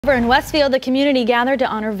Over in Westfield, the community gathered to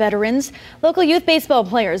honor veterans. Local youth baseball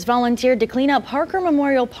players volunteered to clean up Parker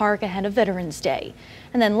Memorial Park ahead of Veterans Day.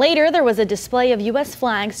 And then later, there was a display of U.S.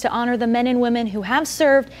 flags to honor the men and women who have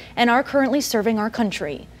served and are currently serving our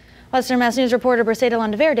country. Western Mass News reporter Briseida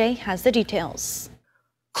Landaverde has the details.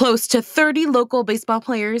 Close to 30 local baseball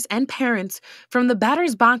players and parents from the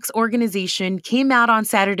Batter's Box organization came out on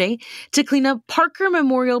Saturday to clean up Parker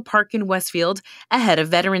Memorial Park in Westfield ahead of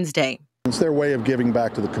Veterans Day. It's their way of giving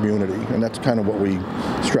back to the community, and that's kind of what we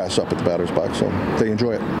stress up at the Batter's Box, so they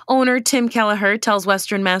enjoy it. Owner Tim Kelleher tells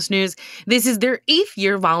Western Mass News this is their 8th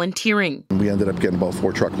year volunteering. We ended up getting about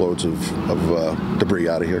 4 truckloads of debris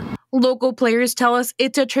out of here. Local players tell us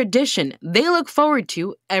it's a tradition they look forward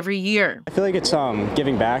to every year. I feel like it's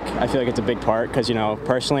giving back. I feel like it's a big part because,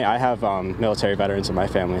 personally, I have military veterans in my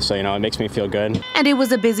family, so, it makes me feel good. And it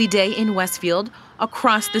was a busy day in Westfield.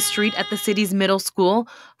 Across the street at the city's middle school,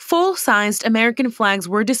 full-sized American flags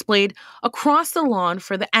were displayed across the lawn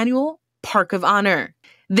for the annual Park of Honor.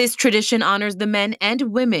 This tradition honors the men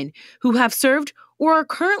and women who have served or are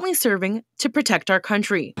currently serving to protect our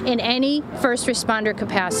country. In any first responder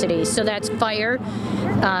capacity, so that's fire,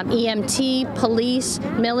 EMT, police,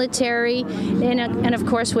 military, and of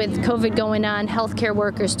course with COVID going on, healthcare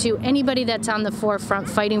workers too, anybody that's on the forefront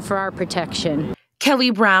fighting for our protection.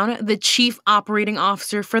 Kelly Brown, the chief operating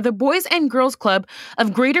officer for the Boys and Girls Club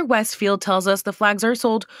of Greater Westfield, tells us the flags are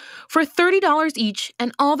sold for $30 each,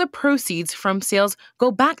 and all the proceeds from sales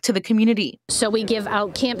go back to the community. So we give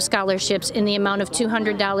out camp scholarships in the amount of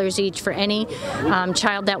 $200 each for any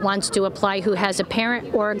child that wants to apply who has a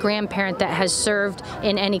parent or a grandparent that has served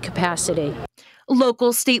in any capacity.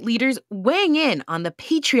 Local state leaders weighing in on the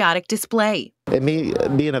patriotic display. And me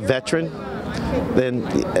being a veteran, then,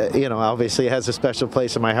 obviously it has a special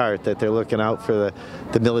place in my heart that they're looking out for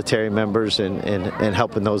the military members and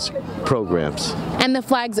helping those programs. And the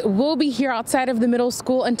flags will be here outside of the middle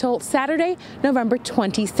school until Saturday, November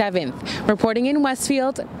 27th. Reporting in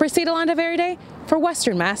Westfield, Briseida Landaverde for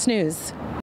Western Mass News.